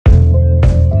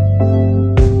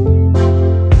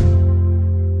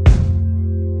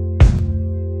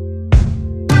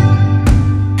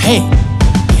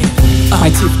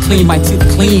clean, my teeth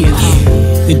clean.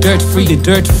 They dirt free, they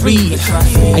dirt free.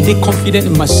 I dey confident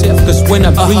in myself, cause when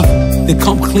I breathe, they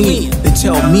come clean. They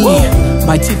tell me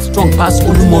my teeth strong past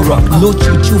Olumora. No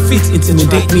chew fit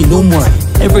intimidate me no more.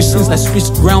 Ever since I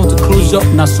switched round to close up,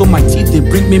 now so my teeth they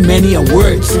bring me many a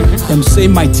words. Them say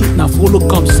my teeth now follow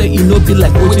come, say it no be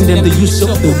like watching them they use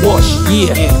up the wash.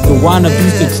 Yeah, the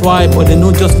wannabes they try, but they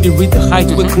no just be read the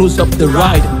height we close up the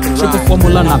ride. Triple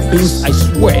formula na beans, I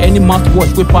swear any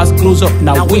mouthwash we pass close up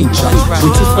now winch. We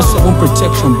 247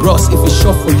 protection, bros. If it's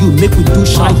short for you, make we do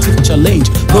shine teeth challenge.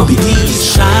 No be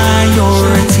shine your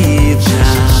teeth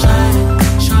now.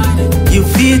 You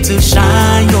feel to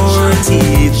shine your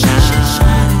teeth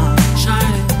now.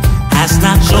 As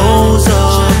not close up.